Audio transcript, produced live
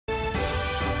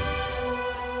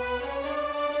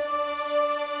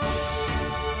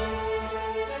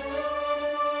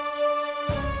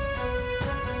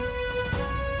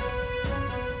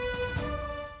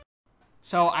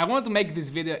So I wanted to make this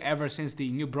video ever since the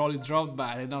new Broly dropped,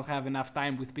 but I don't have enough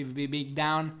time with PvP being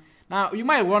down. Now, you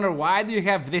might wonder, why do you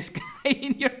have this guy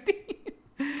in your team?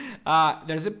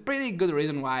 There's a pretty good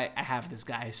reason why I have this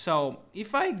guy. So,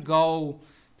 if I go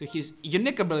to his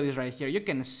unique abilities right here, you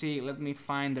can see, let me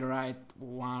find the right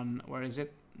one. Where is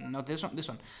it? Not this one, this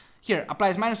one. Here,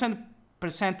 applies minus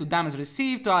 20% to damage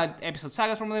received to add episode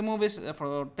sagas from the movies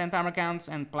for 10 timer counts,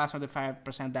 and plus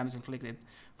 25% damage inflicted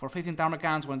for 15 timer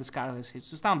counts when this catalyst hits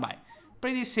to standby.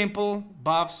 Pretty simple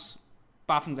buffs,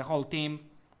 buffing the whole team.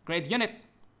 Great unit.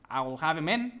 I will have him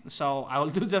in, so I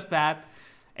will do just that.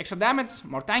 Extra damage,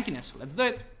 more tankiness. Let's do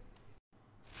it.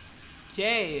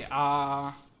 Okay,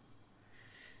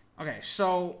 okay,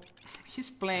 so he's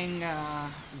playing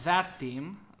that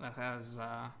team that has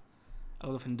a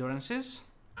lot of endurances.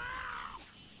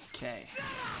 Okay.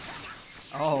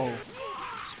 Oh,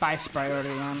 spicy priority,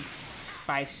 man.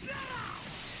 Spicy.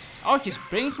 Oh, he's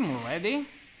bringing him already?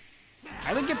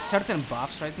 I don't get certain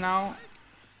buffs right now.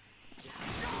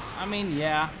 I mean,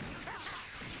 yeah.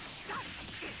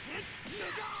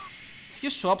 If he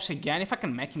swaps again, if I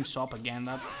can make him swap again,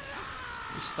 that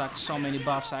would stack so many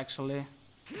buffs actually.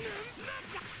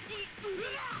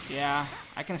 Yeah,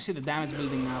 I can see the damage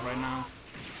building up right now.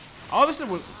 Obviously,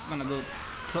 we're gonna do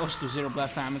close to 0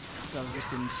 blast damage because this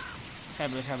team's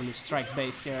heavily strike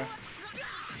based here.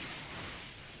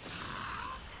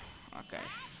 Okay.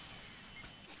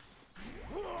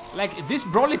 Like, this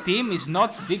Broly team is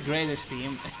not the greatest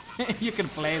team you can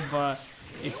play, but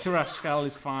it sure as hell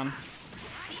is fun.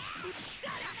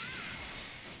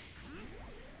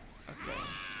 Okay.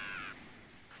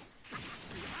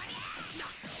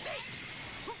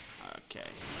 Okay.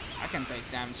 I can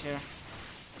take damage here.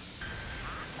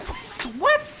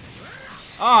 What?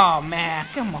 Oh man,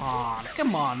 come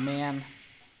on, man.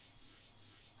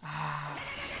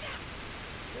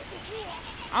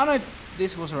 I don't know if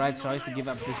this was the right choice to give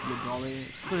up this blue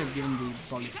Broly. Could have given the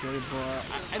Broly Fury, but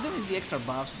I don't need the extra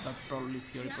buffs that Broly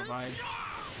Fury provides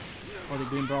for the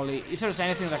green Broly. If there's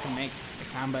anything that can make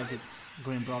a comeback, it's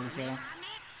green Broly here.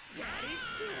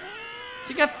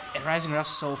 He got a Rising Rush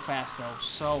so fast though,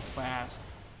 so fast.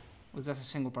 With just a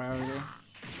single priority.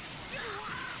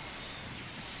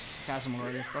 He has him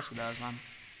already, of course he does, man.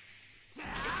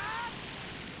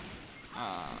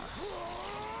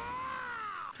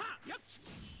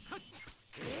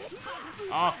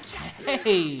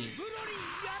 Okay.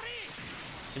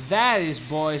 That is,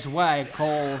 boys, what I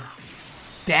call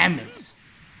damage.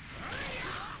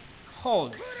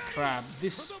 Holy crap,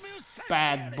 this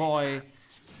bad boy.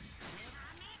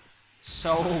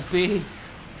 So OP.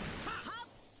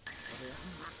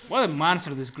 What a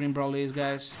monster this green Broly is,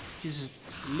 guys. He's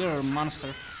a literal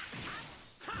monster.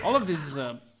 All of these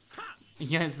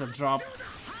units that drop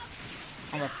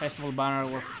on that festival banner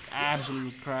were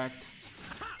absolutely cracked.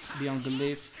 Beyond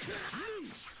belief.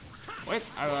 Wait,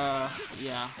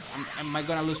 yeah. Am I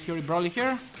gonna lose Fury Broly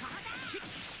here?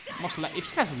 Most likely. If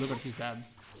he has a look at, he's dead.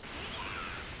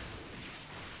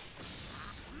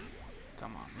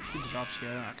 Come on, if he drops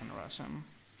here, I can rush him.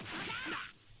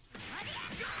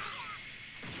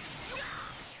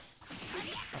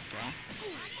 Okay.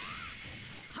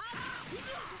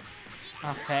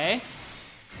 Okay.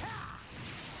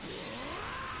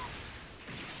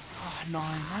 Oh,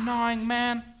 annoying,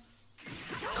 man.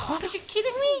 God, are you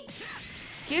kidding me?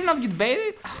 He did not get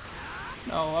baited?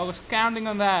 No, I was counting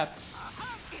on that.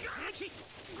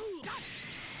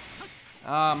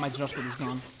 My drop speed is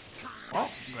gone. Oh,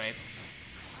 great.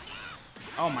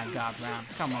 Oh my god, man.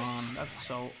 Come on, that's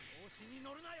so...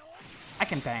 I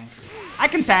can tank. I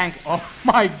can tank! Oh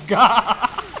my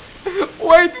god!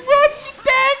 Wait, what? He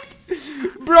tanked?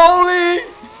 Broly!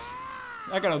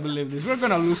 I cannot believe this. We're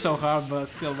gonna lose so hard, but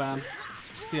still, man.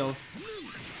 Still.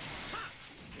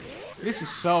 This is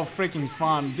so freaking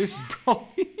fun. This Broly.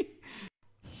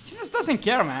 He just doesn't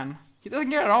care, man. He doesn't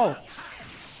care at all.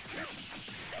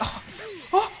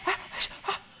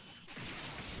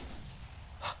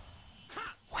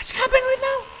 What's happening right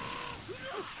now?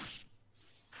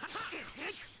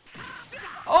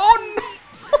 Oh no!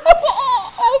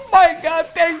 Oh my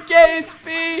god, 10k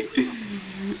HP!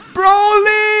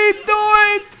 Broly, do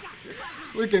it!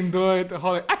 We can do it.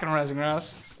 Holy, I can Rising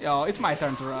Rush. Yo, it's my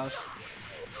turn to rush.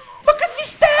 Look at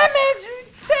this damage!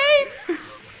 Insane!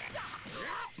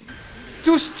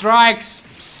 2 strikes,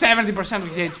 70% of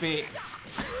his HP.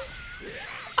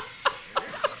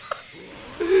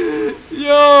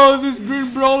 Yo, this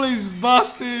green Broly is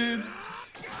busted.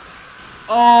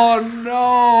 Oh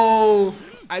no!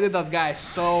 I did that guy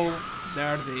so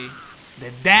dirty.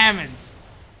 The damage.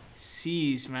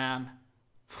 Jeez, man.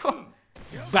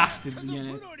 Busted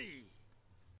unit.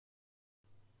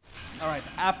 Alright,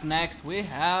 up next we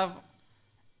have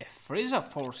a Frieza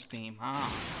Force team,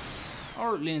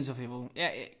 or Lineage of Evil. Yeah,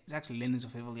 it's actually Lineage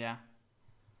of Evil, yeah.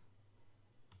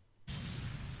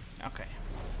 Okay.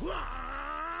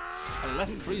 I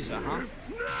left Frieza, huh?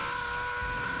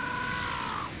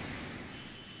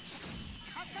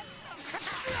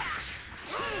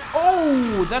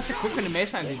 Oh, that's a quick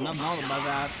animation. I did not know about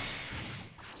that.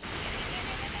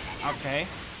 Okay.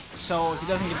 So he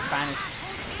doesn't get punished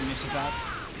if he misses that.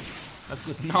 That's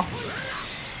good to know.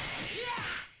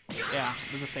 Yeah,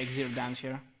 let's just take 0 damage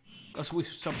here. Because we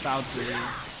swapped out the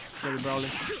Fury Broly.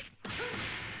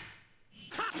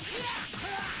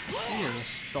 He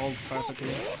just stalled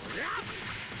perfectly.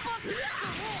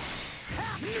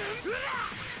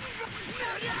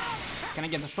 Can I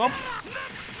get the swap?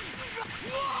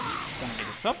 Can I get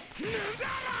the swap?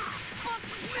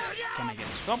 Can I get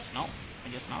the swap? No, I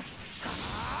guess not.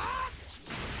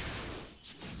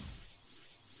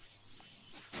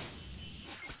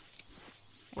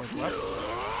 Wait, what?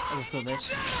 Let's do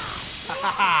this.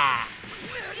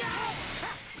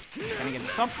 Can I get the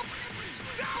swap?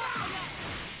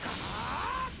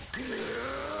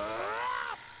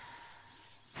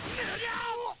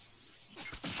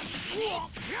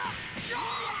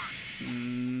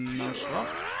 No swap.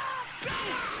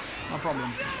 No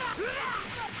problem.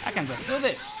 I can just do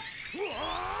this.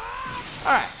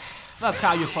 Alright. That's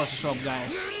how you force a swap,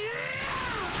 guys.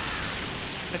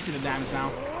 Let's see the damage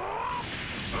now.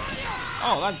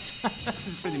 Oh, that's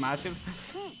pretty massive.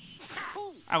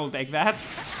 I will take that.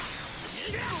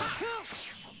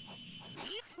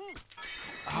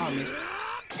 Oh, I missed.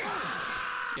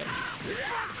 Yep.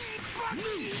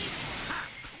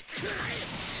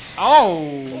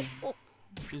 Oh!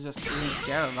 He just isn't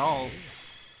scared at all.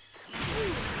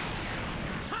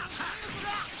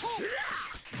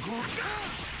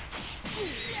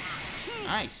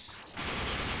 Nice.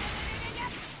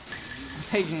 I'm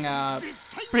taking a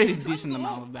pretty decent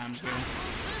amount of damage here.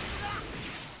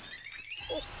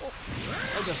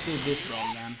 I'll just do this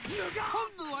wrong, man.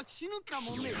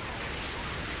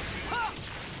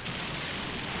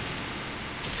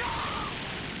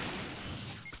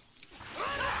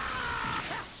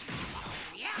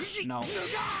 No.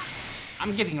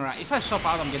 I'm getting rust. If I swap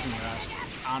out, I'm getting rust.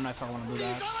 I don't know if I want to do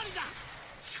that.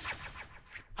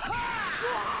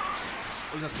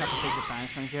 We'll just have to take the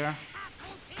punishment here.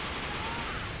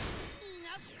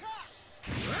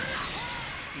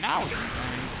 Now we can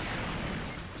burn.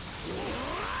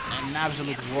 An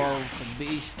absolute wall of a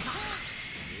beast.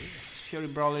 It's Fury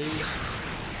Broly's.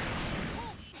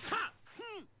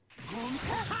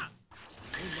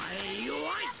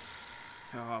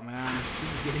 Oh man, this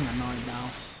is getting annoying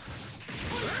now.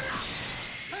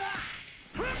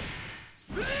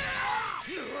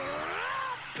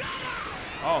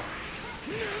 Oh.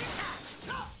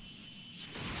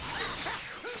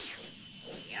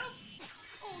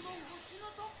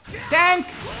 Tank!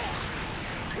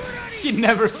 He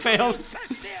never fails.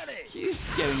 He's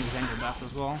getting his anger buffed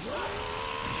as well.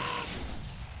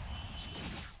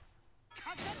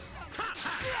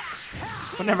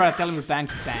 Whenever I tell him to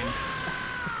tank, he tanks.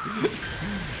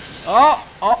 Oh,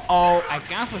 I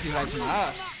cancel his right on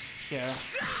us here.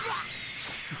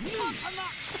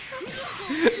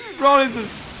 Bro is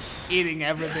just eating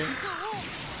everything.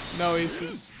 No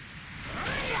issues.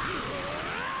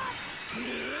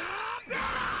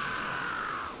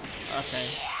 Okay.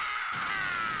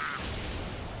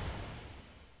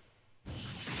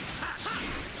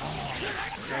 Oh,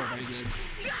 very good.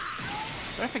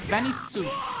 Perfect Vanny suit.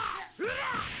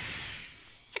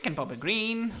 I can pop a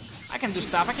green. I can do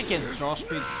stuff. I can get draw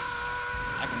speed.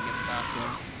 I can get stuff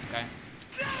here. Okay.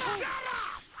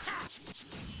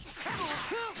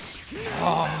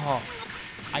 Oh,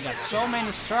 I got so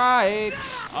many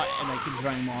strikes. Oh, and I keep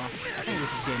drawing more. I think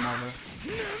this is game over.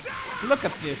 Look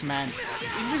at this, man.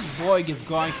 If this boy gets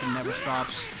going, he never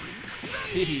stops.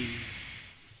 Jeez.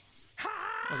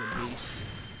 What a beast.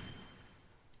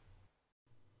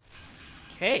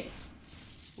 Okay.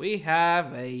 We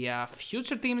have a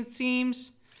future team, it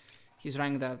seems. He's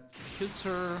running that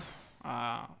future,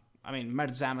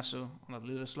 Mert Zamasu on that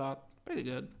leader slot. Pretty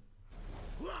good.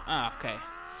 Okay.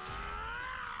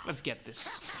 Let's get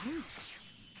this.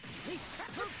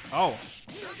 Oh.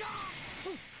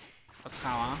 That's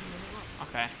how, huh?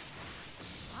 Okay.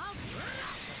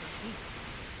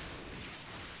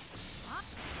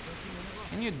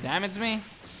 Can you damage me?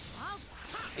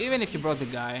 Even if you brought the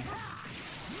guy.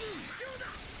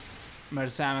 Mert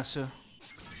Zamasu.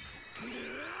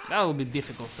 That will be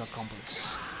difficult to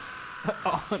accomplish.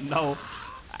 Oh no.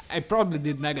 I probably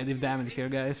did negative damage here,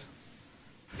 guys.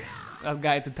 That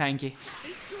guy too tanky.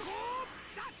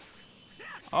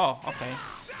 Oh, okay.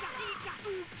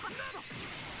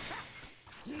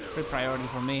 Free priority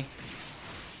for me.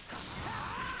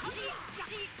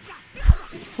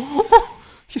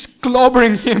 He's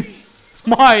clobbering him.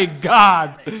 My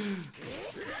god.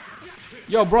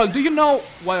 Yo, bro, do you know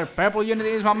what a purple unit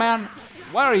is, my man?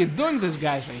 What are you doing to these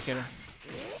guys right here?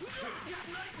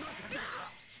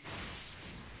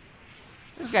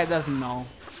 This guy doesn't know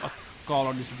what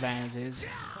color this advantage is.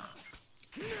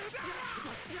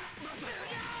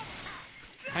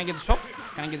 Can I get the swap?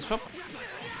 Can I get the swap?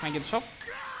 Can I get the swap?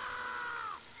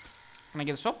 Can I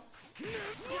get the swap?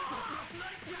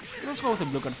 Let's go with the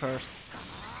blue card first.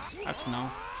 Actually,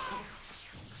 no.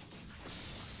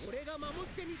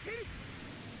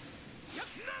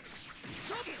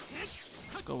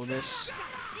 Let's go with this.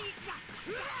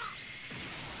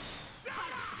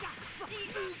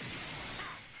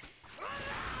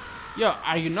 Yo,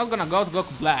 are you not gonna go to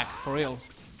Goku Black? For real?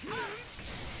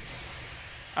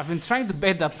 I've been trying to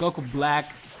bait that Goku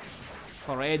Black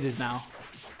for ages now.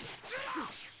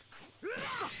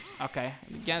 Okay,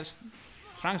 against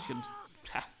Trunks should...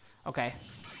 Okay.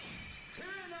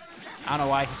 I don't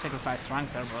know why he sacrificed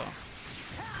Trunks there, bro.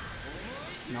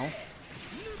 No.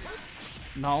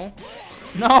 No.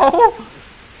 No!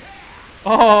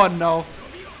 Oh, no.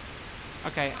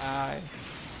 Okay,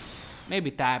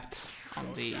 maybe tapped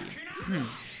on the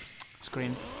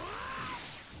screen.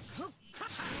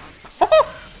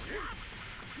 Oh!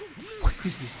 What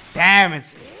is this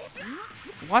damage?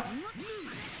 What?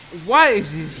 What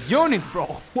is this unit,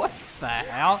 bro? What the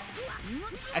hell?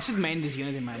 I should main this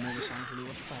unit in my movies, honestly.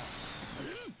 What the hell?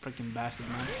 That's freaking bastard,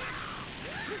 man.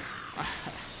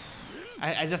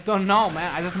 I just don't know,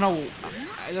 man. I just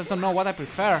don't know what I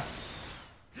prefer.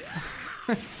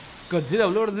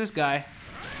 Godzilla lures this guy.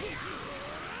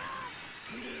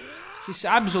 He's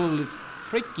absolutely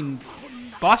freaking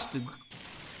busted.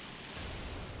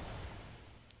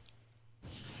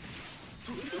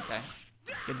 Okay,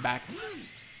 get back.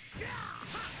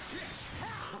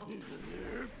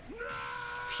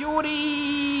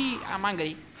 Fury! I'm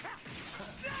angry.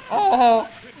 Oh!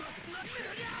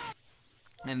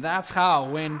 And that's how I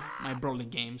win my Broly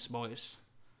games, boys.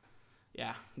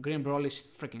 Yeah, Green Broly is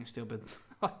freaking stupid.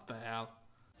 What the hell?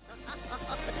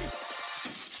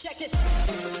 Check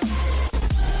this.